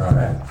well. All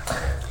right.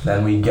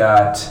 Then we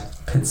got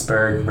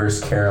Pittsburgh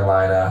versus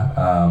Carolina.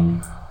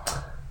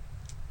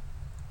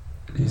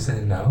 You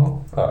said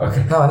no? Oh,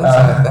 okay. No, I didn't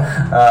say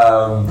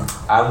anything.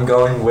 I'm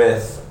going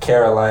with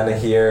Carolina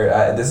here.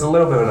 This is a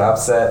little bit of an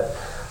upset.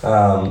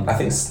 I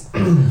think...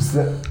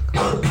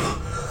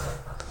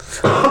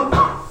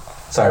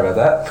 Sorry about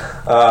that.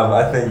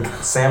 I think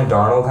Sam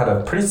Darnold had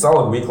a pretty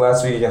solid week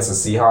last week against the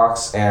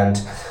Seahawks,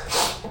 and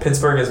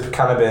Pittsburgh has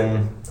kind of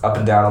been up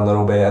and down a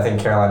little bit. I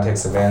think Carolina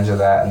takes advantage of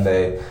that, and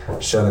they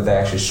show that they're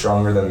actually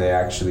stronger than they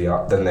are actually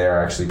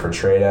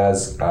portrayed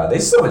as. They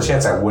still have a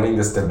chance at winning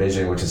this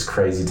division, which is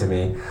crazy to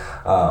me.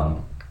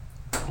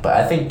 But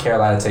I think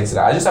Carolina takes it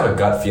out. I just have a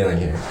gut feeling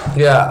here.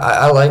 Yeah,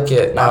 I like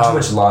it. Not too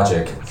much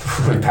logic.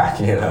 We're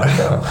backing it up,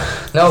 though.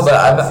 No, but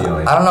I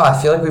don't know. I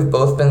feel like we've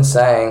both been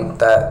saying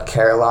that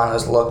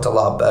Carolina's looked a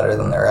lot better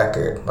than their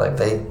record. Like,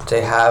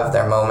 they have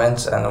their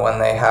moments, and when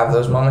they have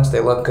those moments, they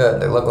look good.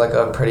 They look like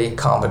a pretty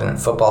competent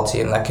football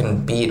team that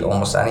can beat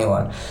almost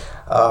anyone.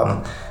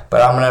 But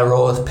I'm going to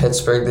roll with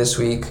Pittsburgh this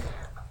week.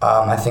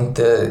 I think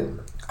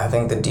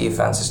the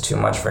defense is too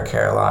much for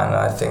Carolina.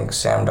 I think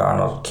Sam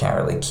Darnold can't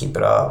really keep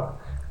it up.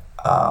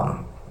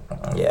 I'm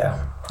going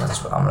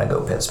to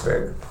go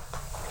Pittsburgh.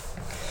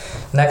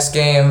 Next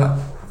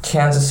game,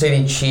 Kansas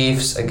City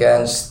Chiefs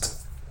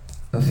against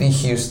the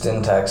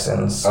Houston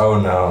Texans. Oh,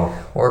 no.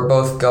 We're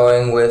both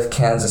going with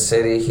Kansas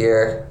City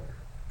here.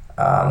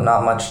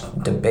 Not much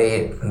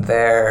debate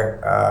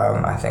there.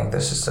 I think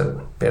this is a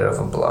bit of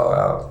a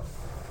blowout.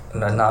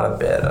 No, not a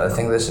bit. I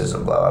think this is a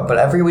blowout. But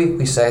every week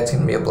we say it's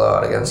going to be a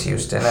blowout against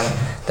Houston. And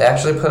they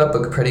actually put up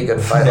a pretty good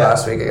fight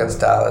last week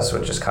against Dallas,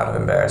 which is kind of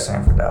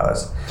embarrassing for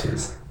Dallas.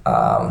 Jeez.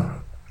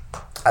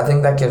 I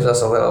think that gives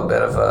us a little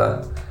bit of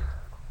a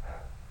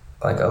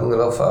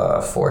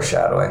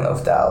foreshadowing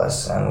of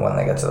Dallas and when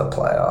they get to the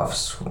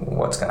playoffs,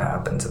 what's going to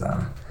happen to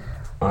them.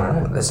 All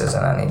right. This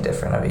isn't any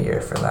different of a year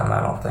for them,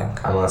 I don't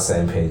think. I'm on the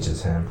same page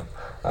as him.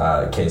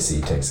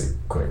 KC takes it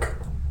quick.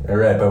 All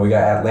right, but we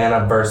got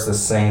Atlanta versus the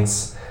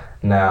Saints.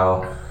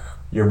 Now,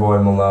 your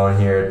boy Malone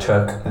here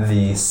took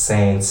the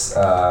Saints.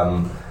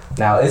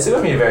 Now, it's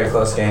going to be a very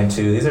close game,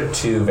 too. These are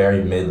two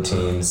very mid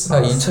teams.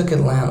 No, you took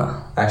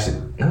Atlanta.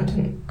 Actually, no, I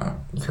didn't.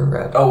 You're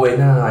right. Oh, wait,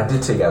 no, I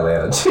did take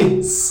Atlanta.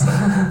 Jeez.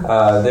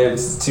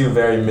 There's two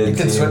very mid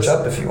teams. You can switch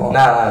up if you want.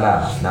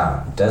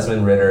 Nah.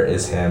 Desmond Ridder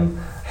is him.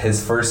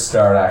 His first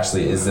start,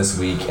 actually, is this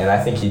week, and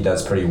I think he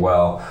does pretty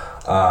well.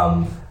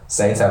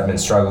 Saints have been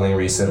struggling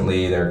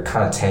recently. They're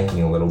kind of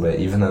tanking a little bit,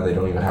 even though they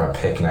don't even have a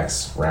pick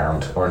next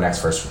round, or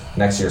next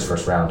year's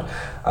first round.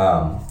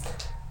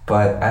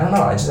 But I don't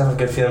know. I just have a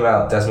good feeling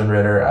about Desmond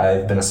Ridder.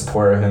 I've been a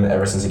supporter of him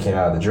ever since he came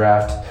out of the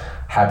draft.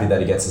 Happy that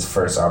he gets his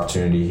first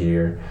opportunity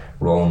here,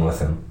 rolling with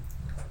him.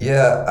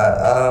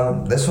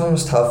 Yeah, this one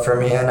was tough for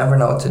me. I never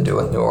know what to do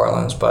with New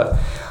Orleans, but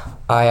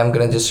I am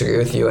going to disagree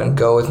with you and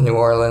go with New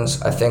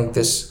Orleans. I think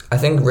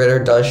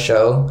Ridder does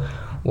show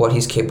what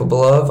he's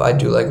capable of. I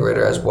do like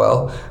Ridder as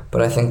well,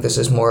 but I think this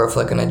is more of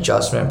like an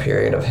adjustment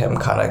period of him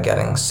kind of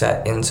getting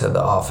set into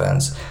the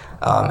offense.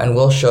 And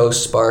will show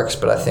sparks,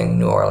 but I think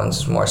New Orleans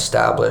is more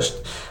established,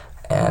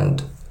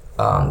 and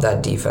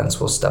that defense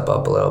will step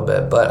up a little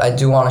bit. But I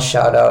do want to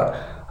shout out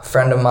a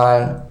friend of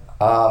mine,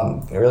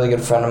 a really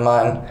good friend of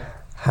mine,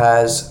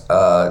 has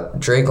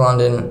Drake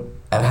London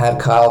and had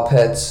Kyle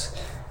Pitts,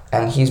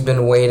 and he's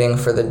been waiting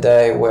for the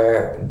day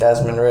where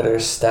Desmond Ridder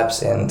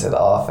steps into the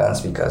offense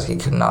because he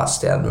could not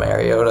stand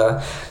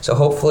Mariota. So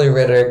hopefully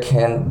Ridder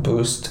can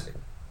boost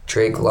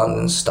Drake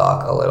London's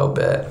stock a little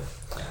bit.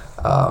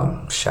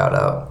 Shout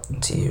out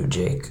to you,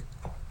 Jake.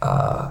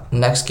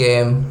 Next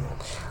game,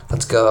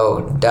 let's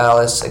go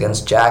Dallas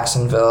against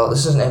Jacksonville.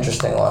 This is an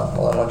interesting one.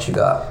 Well, what you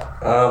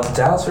got?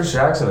 Dallas versus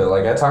Jacksonville.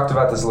 Like, I talked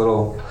about this a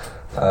little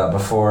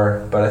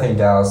before, but I think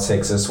Dallas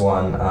takes this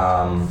one.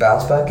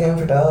 Bounce back game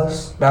for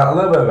Dallas? A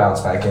little bit of a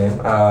bounce back game.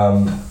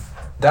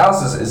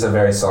 Dallas is a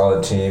very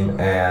solid team,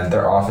 and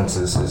their offense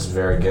is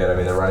very good. I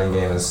mean, the running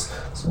game is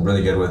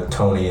really good with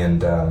Tony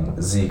and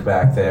Zeke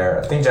back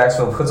there. I think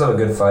Jacksonville puts up a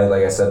good fight,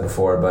 like I said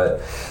before,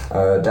 but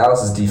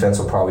Dallas's defense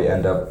will probably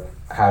end up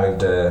having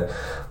to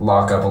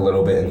lock up a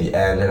little bit in the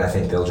end, and I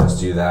think they'll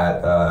just do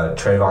that.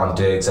 Trayvon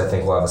Diggs, I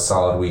think, will have a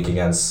solid week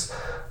against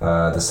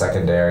the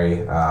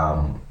secondary.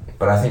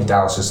 But I think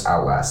Dallas just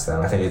outlasts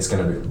them. I think it's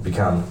going to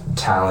become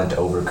talent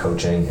over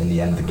coaching in the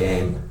end of the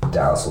game.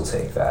 Dallas will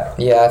take that.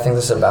 Yeah, I think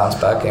this is a bounce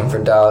back game for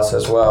Dallas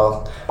as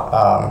well.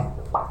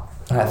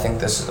 I think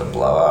this is a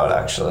blowout,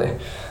 actually.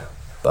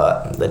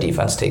 But the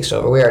defense takes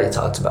over. We already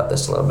talked about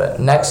this a little bit.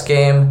 Next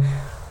game,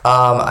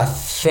 I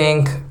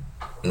think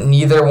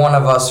neither one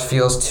of us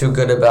feels too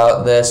good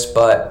about this,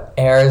 but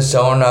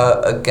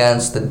Arizona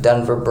against the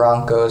Denver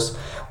Broncos.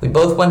 We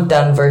both went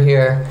Denver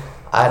here.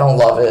 I don't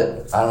love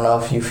it. I don't know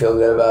if you feel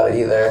good about it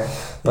either.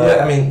 But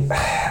yeah, I mean, I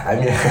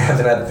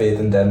haven't had faith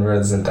in Denver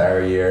this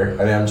entire year.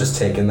 I mean, I'm just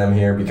taking them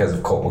here because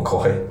of Colt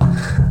McCoy.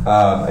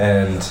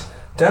 And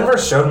Denver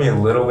showed me a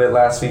little bit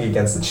last week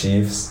against the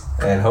Chiefs,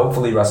 and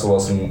hopefully Russell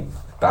Wilson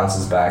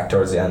bounces back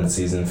towards the end of the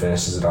season,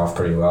 finishes it off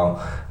pretty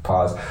well.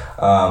 Pause.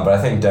 But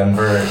I think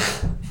Denver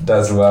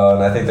does well,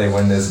 and I think they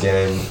win this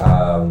game.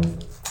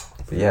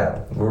 But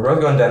yeah, we're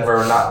both going Denver.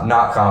 We're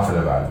not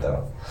confident about it,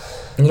 though.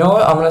 You know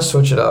what? I'm going to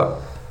switch it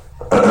up.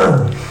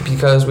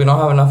 Because we don't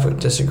have enough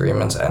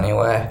disagreements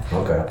anyway.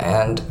 Okay.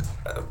 And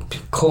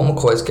Colt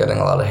McCoy's getting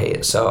a lot of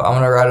hate. So I'm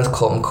going to ride with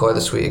Colt McCoy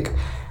this week.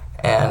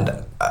 And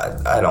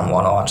I don't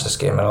want to watch this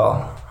game at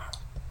all.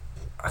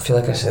 I feel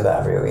like I say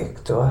that every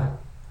week, do I?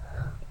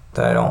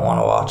 That I don't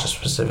want to watch a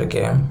specific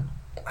game.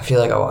 I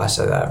feel like I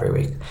say that every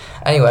week.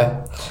 Anyway,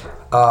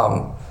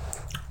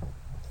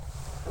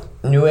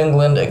 New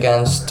England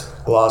against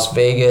Las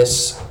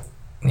Vegas.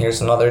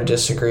 Here's another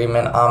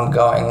disagreement. I'm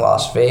going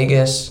Las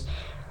Vegas.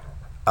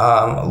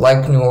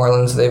 Like New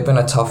Orleans, they've been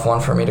a tough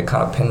one for me to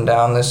kind of pin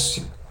down this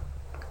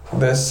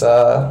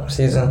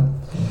season.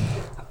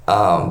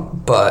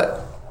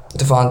 But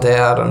Devontae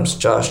Adams,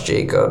 Josh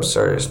Jacobs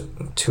are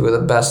two of the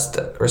best,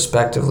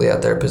 respectively,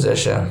 at their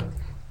position.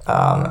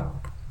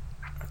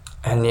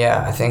 And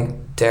yeah, I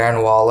think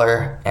Darren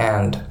Waller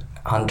and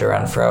Hunter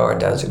Renfrow are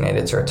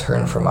designated to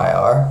return from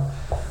IR.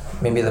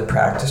 Maybe the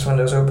practice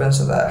window's open,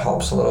 so that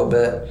helps a little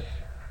bit.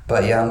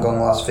 But yeah, I'm going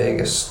Las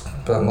Vegas.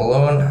 But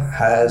Malone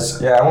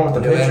has... Yeah, I went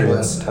with the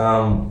Patriots.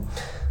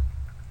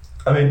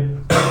 I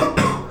mean,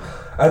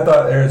 I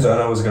thought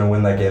Arizona was going to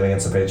win that game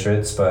against the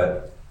Patriots,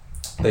 but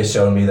they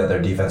showed me that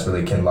their defense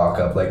really can lock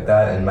up like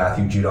that, and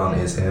Matthew Judon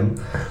is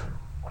him.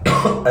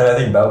 And I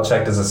think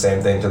Belichick does the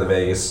same thing to the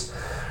Vegas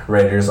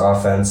Raiders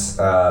offense.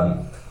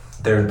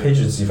 Their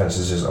Patriots defense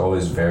is just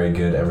always very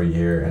good every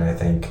year, and I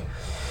think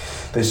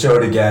they show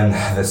it again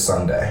this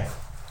Sunday.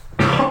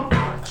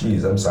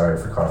 Jeez, I'm sorry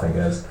for coughing,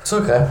 guys. It's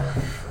okay.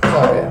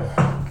 Sorry.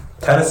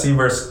 Tennessee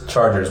versus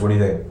Chargers. What do you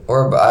think?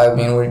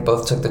 We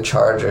both took the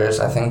Chargers.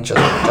 I think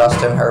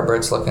Justin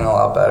Herbert's looking a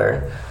lot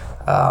better.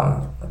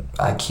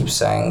 I keep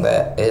saying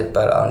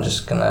but I'm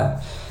just going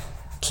to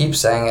keep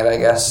saying it, I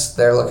guess.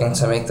 They're looking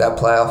to make that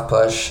playoff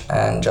push,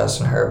 and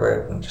Justin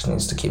Herbert just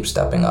needs to keep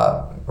stepping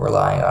up,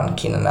 relying on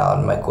Keenan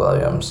Allen, Mike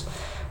Williams,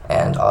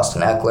 and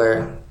Austin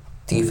Eckler.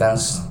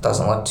 Defense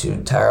doesn't look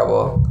too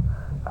terrible.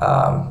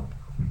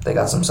 They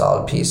got some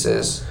solid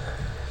pieces.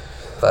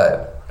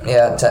 But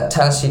Yeah,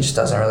 Tennessee just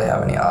doesn't really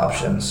have any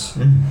options.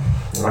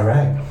 All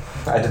right.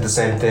 I did the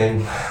same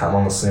thing. I'm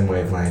on the same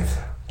wavelength.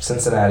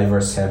 Cincinnati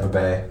versus Tampa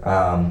Bay.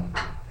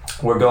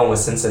 We're going with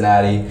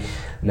Cincinnati.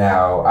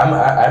 Now,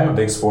 I'm a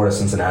big supporter of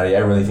Cincinnati. I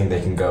really think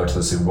they can go to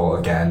the Super Bowl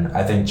again.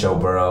 I think Joe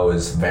Burrow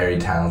is very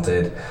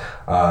talented.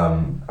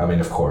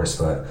 Of course,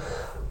 but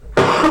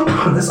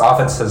this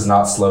offense has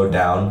not slowed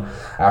down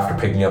after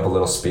picking up a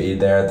little speed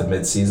there at the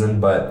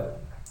midseason,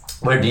 but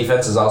their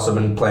defense has also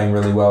been playing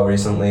really well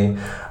recently.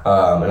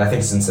 And I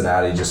think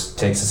Cincinnati just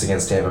takes us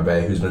against Tampa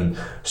Bay, who's been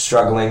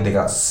struggling. They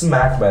got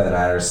smacked by the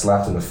Niners,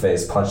 slapped in the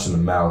face, punched in the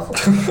mouth.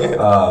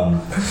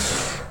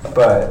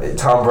 But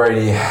Tom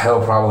Brady,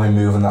 he'll probably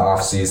move in the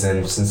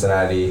offseason.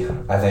 Cincinnati,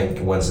 I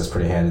think, wins this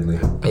pretty handedly.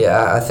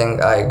 Yeah,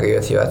 I agree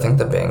with you. I think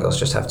the Bengals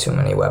just have too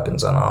many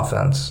weapons on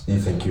offense. You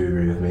think you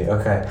agree with me?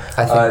 Okay.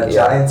 I think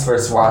Giants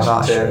versus Washington. I'm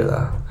not sure,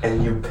 though.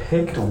 And you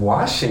picked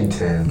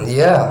Washington.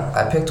 Yeah,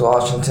 I picked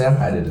Washington.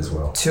 I did as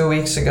well. 2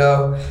 weeks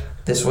ago,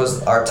 this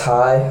was our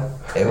tie.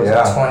 It was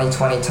a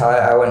 2020 tie.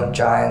 I went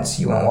Giants,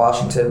 you went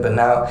Washington, but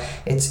now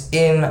it's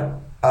in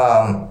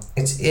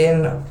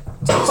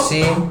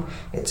DC.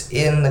 It's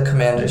in the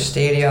Commanders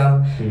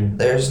Stadium.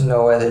 There's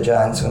no way the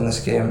Giants win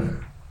this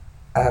game.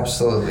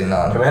 Absolutely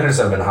not. Commanders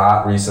have been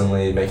hot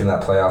recently, making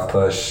that playoff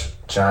push.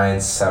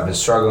 Giants have been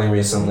struggling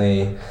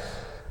recently,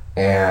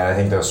 and I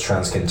think those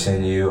trends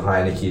continue.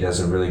 Heineke does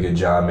a really good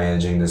job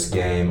managing this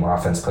game.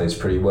 Offense plays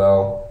pretty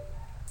well,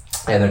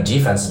 and their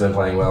defense has been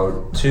playing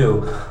well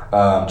too.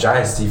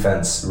 Giants'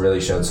 defense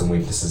really showed some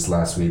weaknesses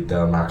last week,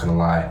 though, I'm not going to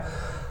lie.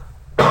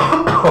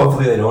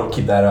 Hopefully they don't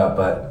keep that up,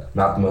 but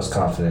not the most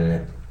confident in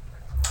it.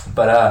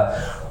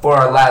 But for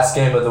our last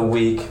game of the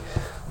week,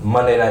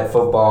 Monday Night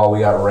Football, we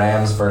got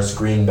Rams versus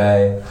Green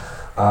Bay.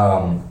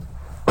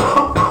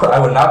 I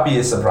would not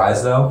be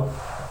surprised, though,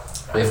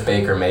 if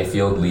Baker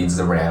Mayfield leads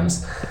the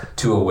Rams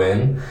to a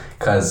win,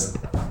 because,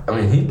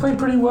 he played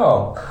pretty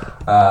well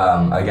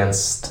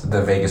against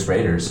the Vegas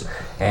Raiders.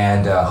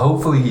 And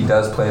hopefully he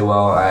does play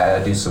well.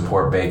 I do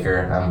support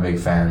Baker. I'm a big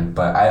fan.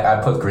 But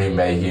I put Green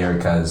Bay here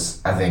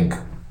because I think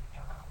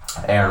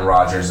Aaron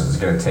Rodgers is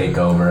going to take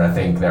over. I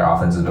think their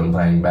offense has been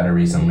playing better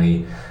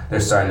recently. They're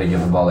starting to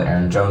give the ball to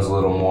Aaron Jones a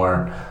little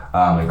more.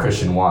 And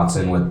Christian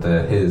Watson with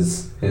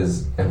his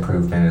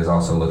improvement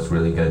also looks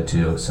really good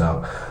too.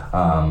 So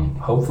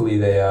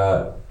hopefully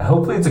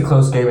it's a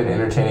close game and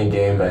entertaining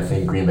game, but I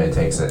think Green Bay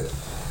takes it.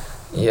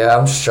 Yeah,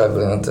 I'm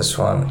struggling with this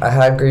one. I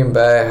had Green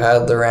Bay, I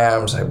had the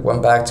Rams. I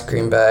went back to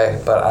Green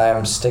Bay, but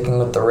I'm sticking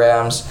with the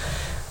Rams.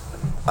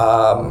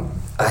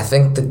 I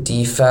think the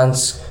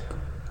defense.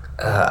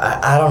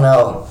 I don't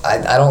know. I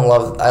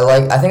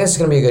think it's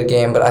going to be a good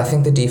game, but I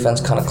think the defense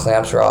kind of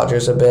clamps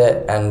Rodgers a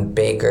bit, and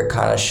Baker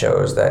kind of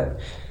shows that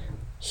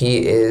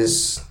he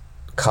is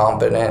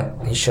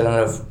competent. He shouldn't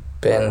have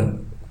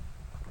been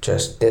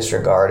just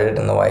disregarded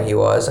in the way he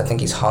was. I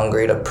think he's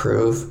hungry to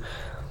prove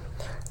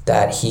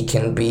that he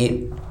can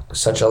beat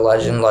such a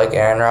legend like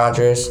Aaron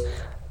Rodgers.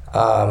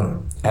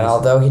 And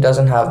although he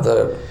doesn't have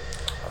the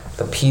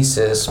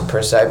pieces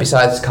per se,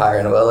 besides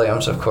Kyren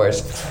Williams, of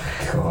course,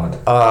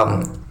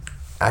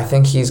 I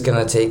think he's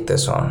going to take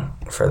this one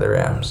for the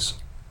Rams.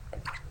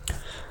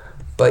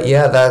 But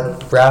yeah,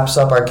 that wraps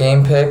up our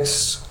game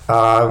picks.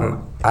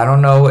 I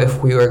don't know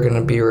if we are going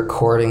to be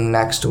recording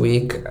next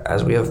week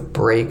as we have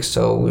breaks,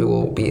 so we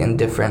will be in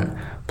different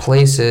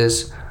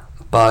places.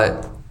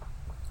 But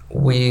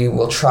we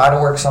will try to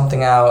work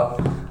something out.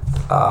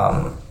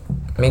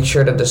 Make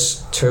sure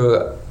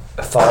to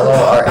follow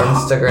our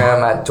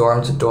Instagram at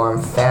Dorm to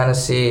Dorm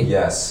Fantasy.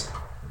 Yes.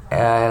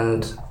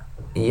 And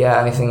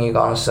yeah, anything you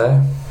gonna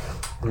say?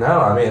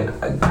 No,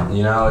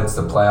 it's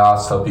the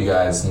playoffs. Hope you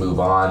guys move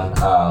on.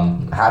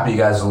 Happy you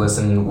guys are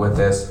listening with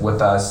us.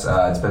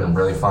 It's been a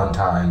really fun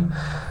time.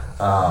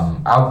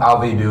 I'll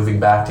be moving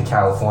back to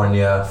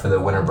California for the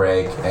winter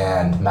break,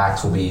 and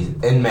Max will be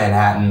in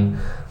Manhattan.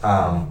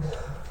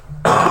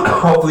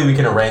 Hopefully we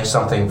can arrange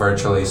something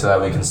virtually so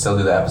that we can still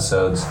do the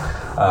episodes.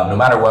 No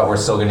matter what, we're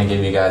still going to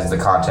give you guys the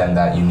content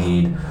that you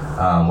need,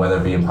 whether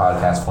it be in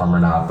podcast form or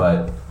not.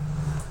 But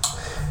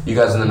you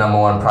guys are the number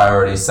one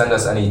priority. Send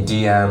us any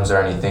DMs or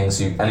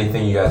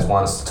anything you guys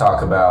want us to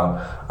talk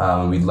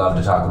about. We'd love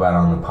to talk about it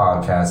on the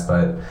podcast,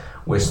 but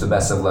wish the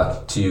best of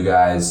luck to you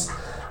guys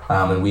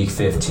in week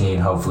 15.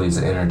 Hopefully it's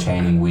an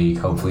entertaining week.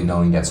 Hopefully no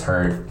one gets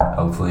hurt.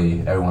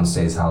 Hopefully everyone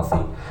stays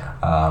healthy.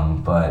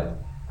 But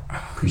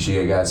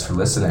appreciate you guys for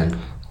listening.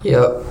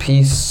 Yep.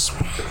 Peace.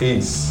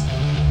 Peace.